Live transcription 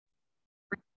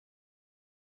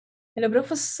Hello,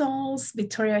 beautiful souls.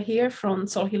 Victoria here from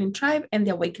Soul Healing Tribe and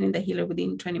the Awakening the Healer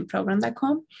Within Training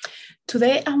Program.com.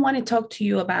 Today, I want to talk to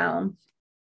you about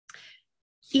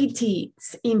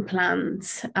ETs,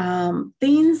 implants,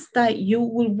 things that you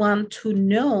will want to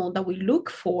know that we look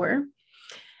for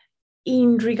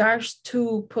in regards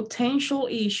to potential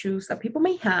issues that people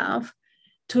may have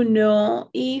to know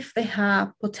if they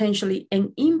have potentially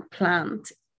an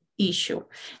implant issue.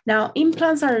 Now,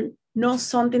 implants are not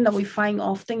something that we find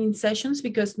often in sessions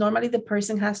because normally the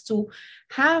person has to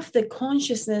have the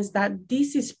consciousness that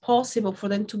this is possible for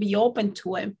them to be open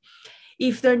to it.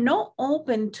 If they're not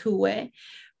open to it,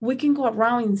 we can go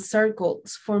around in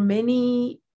circles for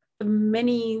many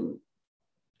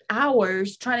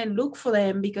hours trying to look for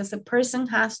them because the person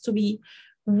has to be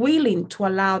willing to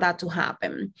allow that to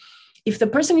happen. If the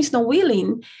person is not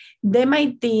willing, they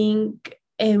might think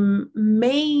and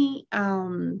may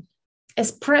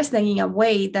express them in a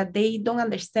way that they don't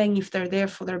understand if they're there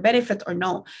for their benefit or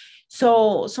no.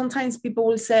 So sometimes people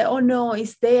will say, oh no,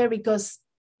 it's there because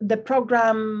the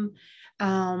program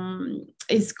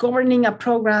is governing a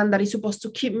program that is supposed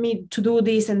to keep me to do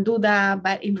this and do that,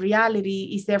 but in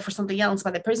reality it's there for something else.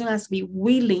 But the person has to be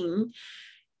willing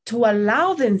to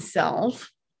allow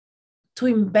themselves to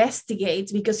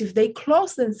investigate, because if they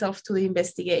close themselves to the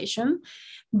investigation,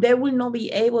 they will not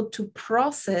be able to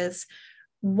process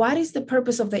what is the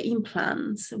purpose of the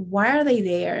implants, why are they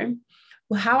there,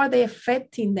 how are they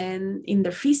affecting them in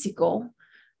their physical,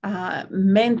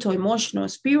 mental, emotional,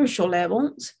 spiritual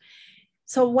levels.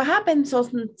 So what happens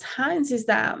oftentimes is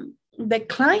that the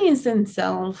clients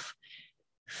themselves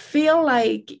feel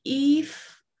like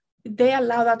if they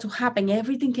allow that to happen,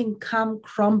 everything can come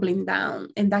crumbling down.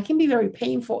 And that can be very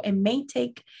painful and may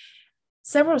take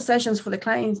several sessions for the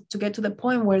clients to get to the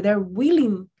point where they're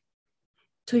willing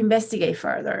to investigate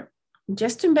further.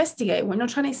 Just to investigate. We're not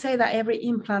trying to say that every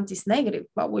implant is negative.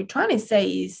 What we're trying to say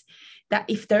is that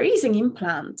if there is an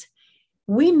implant,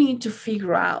 we need to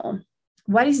figure out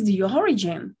what is the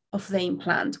origin of the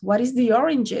implant, what is the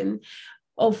origin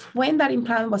of when that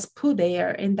implant was put there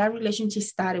and that relationship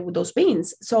started with those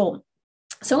beings. So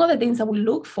some of the things that we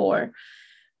look for,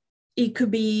 it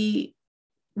could be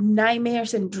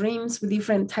nightmares and dreams with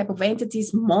different type of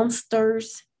entities,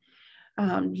 monsters,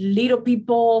 little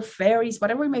people, fairies,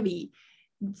 whatever it may be.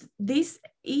 These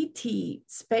ET,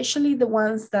 especially the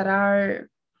ones that are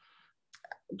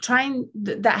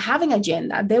that have an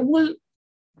agenda, they will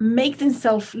make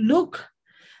themselves look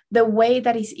the way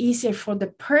that is easier for the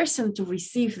person to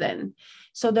receive them.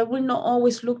 So they will not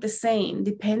always look the same.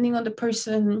 Depending on the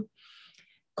person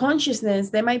consciousness,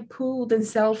 they might put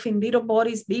themselves in little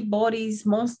bodies, big bodies,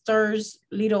 monsters,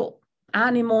 little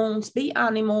animals, big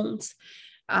animals,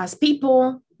 as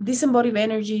people, disembodied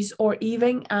energies, or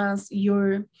even as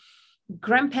your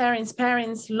grandparents,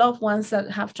 parents, loved ones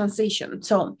that have transitioned.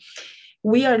 So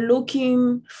we are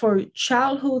looking for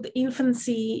childhood,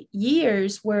 infancy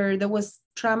years where there was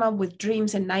trauma with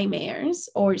dreams and nightmares,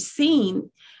 or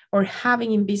seeing or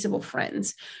having invisible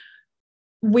friends.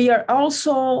 We are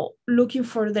also looking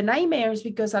for the nightmares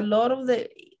because a lot of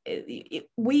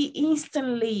we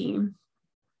instantly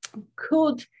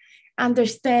could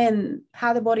understand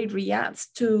how the body reacts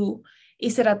to,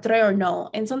 is it a threat or no?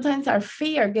 And sometimes our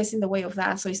fear gets in the way of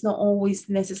that. So it's not always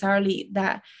necessarily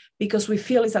that because we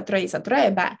feel it's a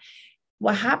threat. But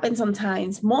what happens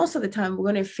sometimes, most of the time,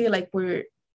 we're going to feel like we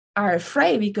are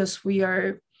afraid because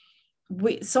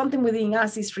something within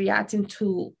us is reacting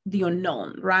to the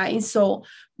unknown, right? So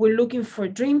we're looking for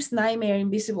dreams, nightmare,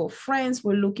 invisible friends.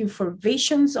 We're looking for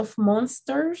visions of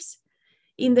monsters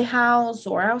in the house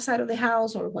or outside of the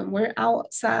house, or when we're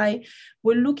outside.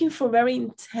 We're looking for very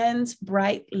intense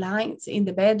bright lights in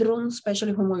the bedroom,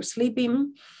 especially when we're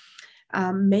sleeping.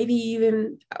 Maybe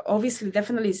even, obviously,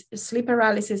 definitely sleep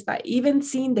paralysis, but even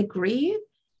seeing the grid,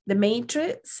 the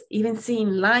matrix, even seeing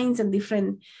lines and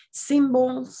different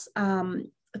symbols.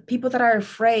 People that are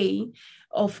afraid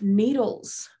of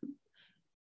needles,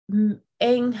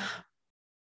 and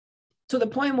to the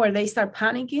point where they start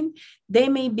panicking, they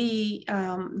may be,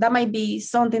 that might be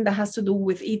something that has to do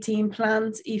with ET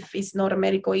implants if it's not a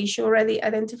medical issue already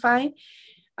identified.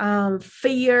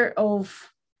 Fear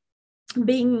of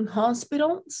being in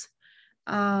hospitals,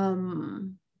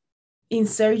 in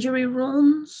surgery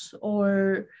rooms,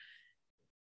 or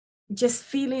just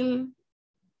feeling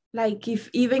like if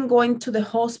even going to the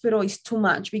hospital is too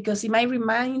much, because it might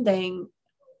remind them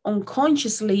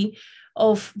unconsciously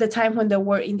of the time when they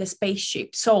were in the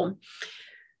spaceship. So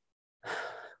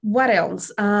what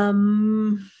else?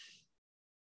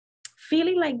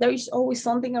 Feeling like there is always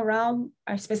something around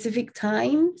at specific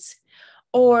times,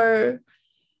 or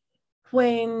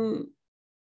when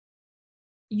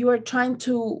you are trying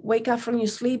to wake up from your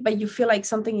sleep, but you feel like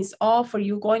something is off, or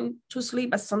you're going to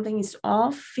sleep, but something is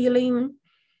off, feeling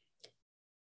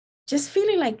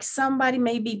like somebody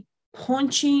may be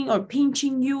punching or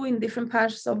pinching you in different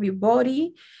parts of your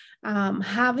body,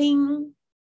 having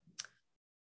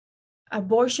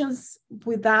abortions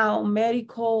without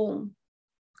medical,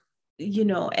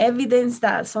 evidence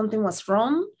that something was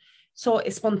wrong. So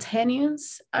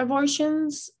spontaneous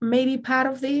abortions may be part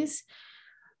of this.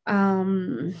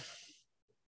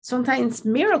 Sometimes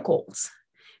miracles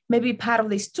may be part of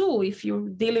this too, if you're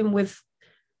dealing with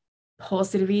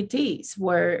positive ETs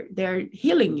where they're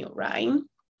healing you, right?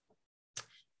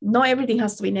 Not everything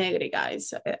has to be negative,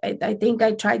 guys. I think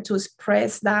I tried to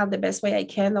express that the best way I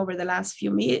can over the last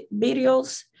few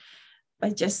videos,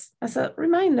 but just as a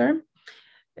reminder,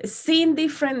 seeing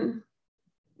different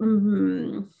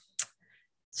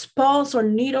spots or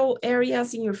needle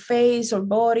areas in your face or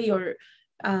body, or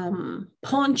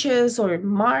punches or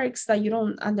marks that you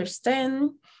don't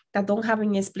understand, that don't have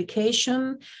any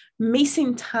explication,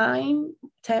 missing time,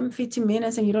 10, 15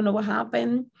 minutes, and you don't know what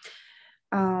happened,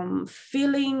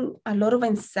 feeling a lot of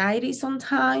anxiety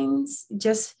sometimes,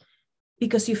 just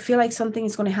because you feel like something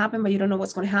is going to happen, but you don't know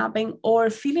what's going to happen, or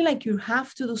feeling like you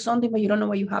have to do something, but you don't know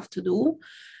what you have to do,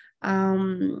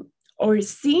 or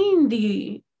seeing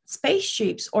the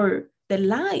spaceships or the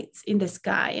lights in the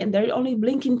sky, and they're only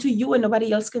blinking to you and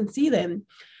nobody else can see them,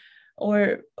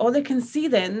 or other can see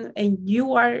them, and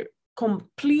you are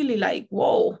completely like,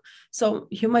 whoa. So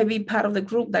you might be part of the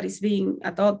group that is being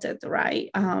adopted, right?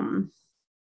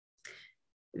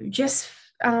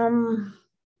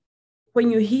 When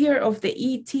you hear of the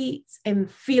ETs and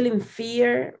feeling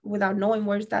fear without knowing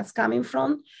where that's coming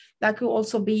from, that could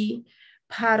also be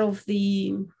part of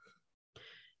the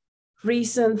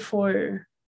reason for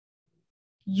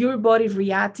your body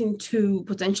reacting to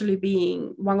potentially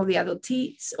being one of the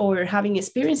adoptees, or having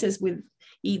experiences with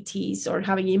ETs, or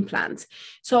having implants.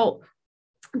 So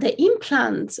the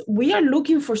implants, we are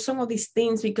looking for some of these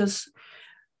things because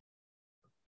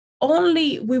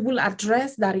only we will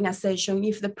address that in a session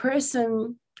if the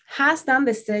person has done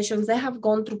the sessions, they have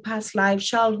gone through past life,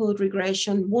 childhood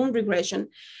regression, wound regression,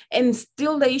 and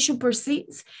still the issue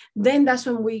persists. Then that's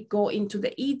when we go into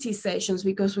the ET sessions,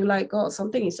 because we're like, oh,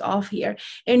 something is off here.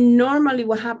 And normally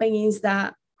what happens is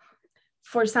that,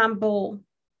 for example,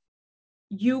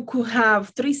 you could have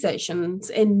 3 sessions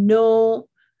and no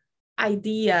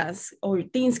ideas or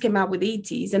things came out with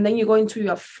ETs, and then you go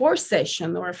into a 4th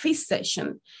session or a 5th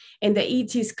session, and the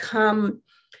ETs come.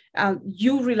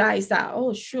 You realize that,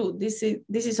 oh shoot, this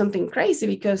is something crazy,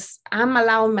 because I'm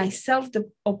allowing myself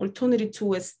the opportunity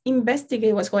to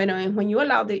investigate what's going on. And when you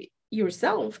allow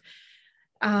yourself,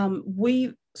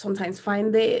 we sometimes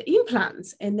find the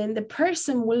implants, and then the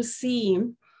person will see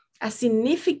a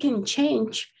significant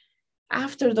change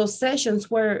after those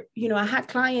sessions, where, I had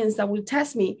clients that will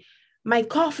test me, my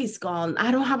cough is gone.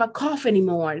 I don't have a cough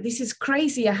anymore. This is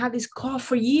crazy. I had this cough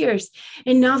for years,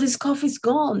 and now this cough is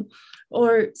gone.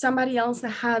 Or somebody else that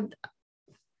had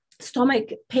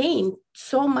stomach pain,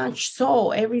 so much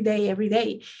so every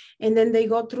day. And then they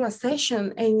go through a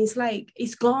session and it's like,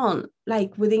 it's gone.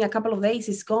 Like within a couple of days,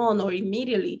 it's gone, or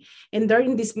immediately. And they're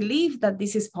in disbelief that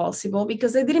this is possible,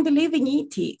 because they didn't believe in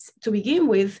ETs to begin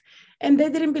with. And they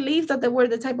didn't believe that they were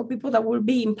the type of people that would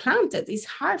be implanted. It's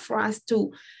hard for us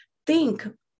to think,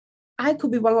 I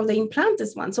could be one of the implanted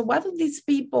ones. So what do these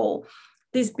people,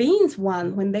 these beings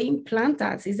want when they implant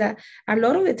us, is that a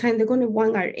lot of the time they're going to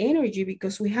want our energy,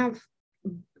 because we have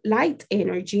light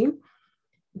energy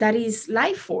that is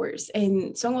life force,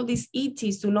 and some of these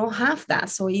ETs do not have that.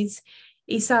 So it's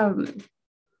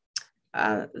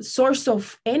a source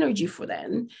of energy for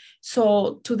them.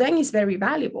 So to them it's very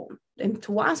valuable, and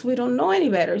to us, we don't know any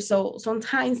better. So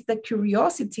sometimes the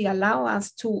curiosity allows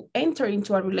us to enter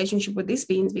into a relationship with these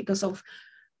beings, because of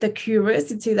the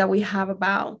curiosity that we have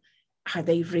about, are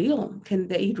they real? Can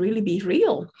they really be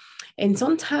real? And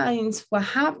sometimes what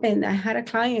happened, I had a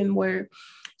client where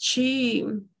she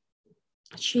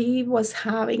was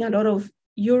having a lot of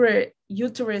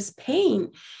uterus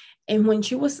pain. And when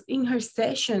she was in her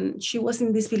session, she was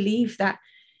in disbelief that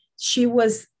she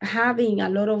was having a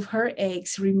lot of her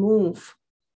eggs removed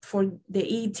for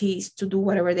the ETs to do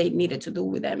whatever they needed to do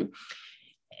with them.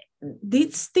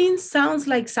 This thing sounds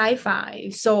like sci-fi.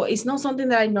 So it's not something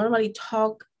that I normally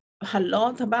talk a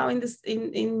lot about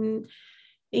in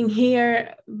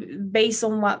here, based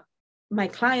on what my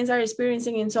clients are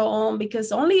experiencing and so on,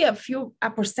 because only a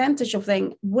percentage of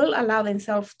them will allow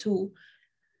themselves to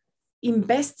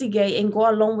investigate and go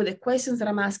along with the questions that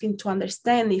I'm asking, to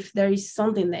understand if there is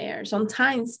something there.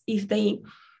 Sometimes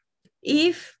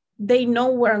if they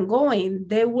know where I'm going,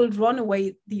 they will run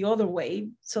away the other way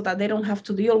so that they don't have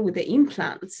to deal with the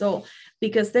implant. So,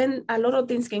 because then a lot of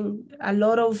things a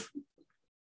lot of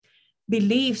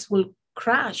beliefs will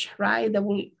crash, right? That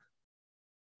will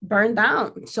burn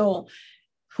down. So,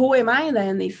 who am I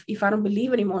then if I don't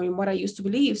believe anymore in what I used to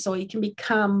believe? So, it can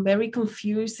become very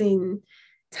confusing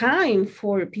time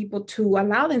for people to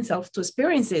allow themselves to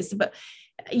experience this. But,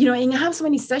 and I have so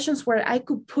many sessions where I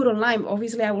could put online.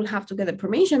 Obviously, I will have to get the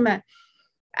permission, but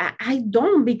I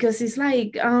don't, because it's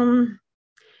like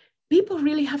people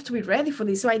really have to be ready for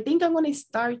this. So I think I'm going to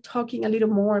start talking a little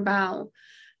more about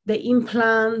the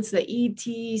implants, the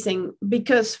ETs, and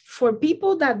because for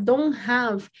people that don't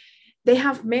have, they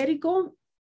have medical,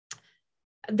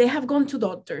 they have gone to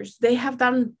doctors, they have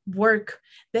done work,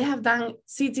 they have done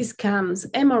CT scans,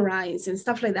 MRIs, and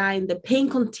stuff like that, and the pain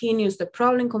continues, the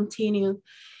problem continues.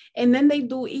 And then they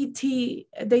do ET,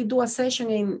 they do a session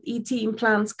and ET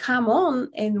implants come on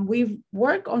and we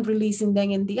work on releasing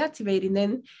them and deactivating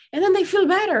them. And then they feel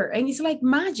better. And it's like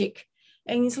magic.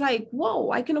 And it's like,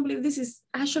 whoa, I cannot believe this is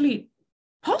actually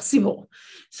possible.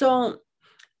 So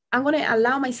I'm going to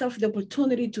allow myself the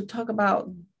opportunity to talk about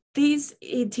these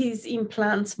ETs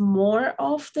implants more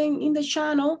often in the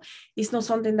channel. It's not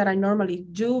something that I normally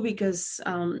do because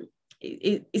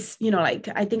it's, like,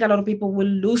 I think a lot of people will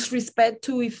lose respect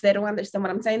to if they don't understand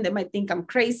what I'm saying. They might think I'm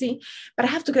crazy, but I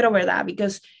have to get over that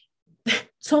because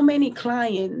so many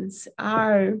clients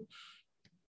are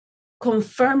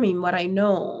confirming what I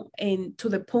know, and to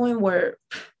the point where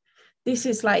this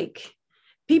is like,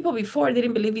 people before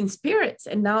didn't believe in spirits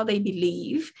and now they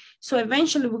believe. So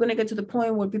eventually we're going to get to the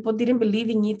point where people didn't believe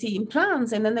in ET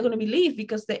implants, and then they're going to believe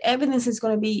because the evidence is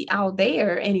going to be out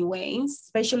there anyways,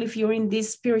 especially if you're in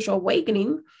this spiritual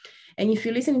awakening. And if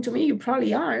you're listening to me, you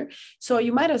probably are. So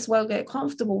you might as well get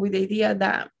comfortable with the idea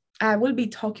that I will be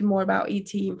talking more about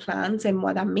ET implants and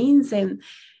what that means and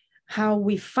how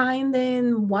we find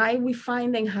them, why we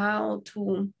find them, why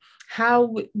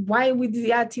we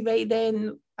deactivate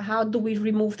them, how do we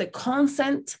remove the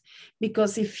consent?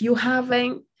 Because if you have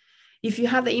the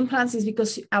implants, it's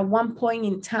because at one point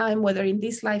in time, whether in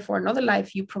this life or another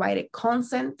life, you provided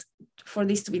consent for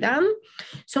this to be done.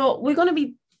 So we're going to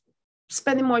be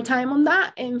spending more time on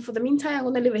that. And for the meantime, I'm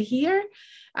going to leave it here.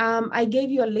 I gave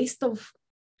you a list of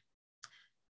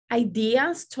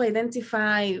ideas to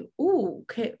identify,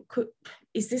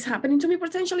 is this happening to me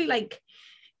potentially? Like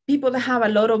people that have a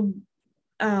lot of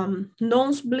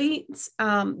nosebleeds,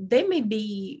 they may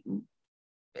be,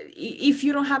 if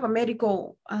you don't have a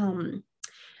medical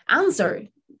answer,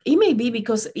 it may be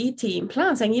because ET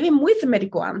implants, and even with the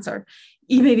medical answer,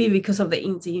 it may be because of the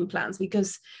ET implants,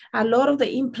 because a lot of the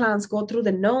implants go through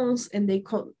the nose and they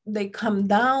come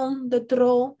down the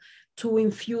throat to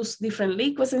infuse different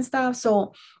liquids and stuff.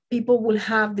 So people will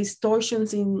have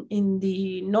distortions in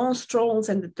the nostrils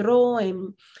and the throat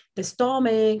and the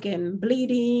stomach and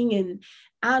bleeding and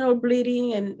anal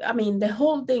bleeding. And I mean, the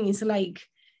whole thing is like,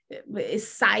 it's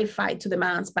sci-fi to the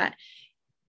max. But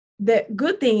the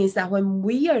good thing is that when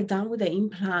we are done with the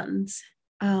implants,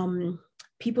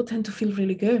 people tend to feel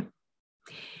really good.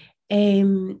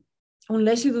 And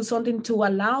unless you do something to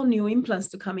allow new implants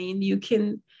to come in, you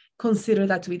can consider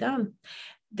that to be done.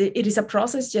 It is a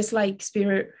process just like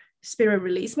spirit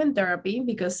releasement therapy,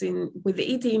 because with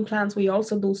the ET implants, we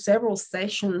also do several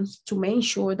sessions to make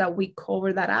sure that we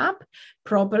cover that up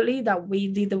properly, that we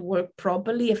did the work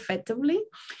properly, effectively.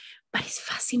 But it's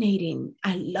fascinating.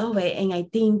 I love it. And I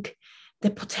think the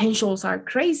potentials are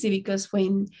crazy, because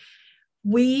when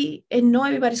and not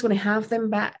everybody's going to have them,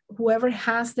 but whoever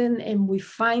has them and we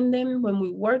find them, when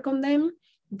we work on them,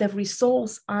 the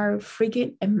results are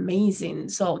freaking amazing.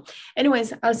 So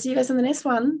anyways, I'll see you guys in the next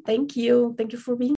one. Thank you. Thank you for being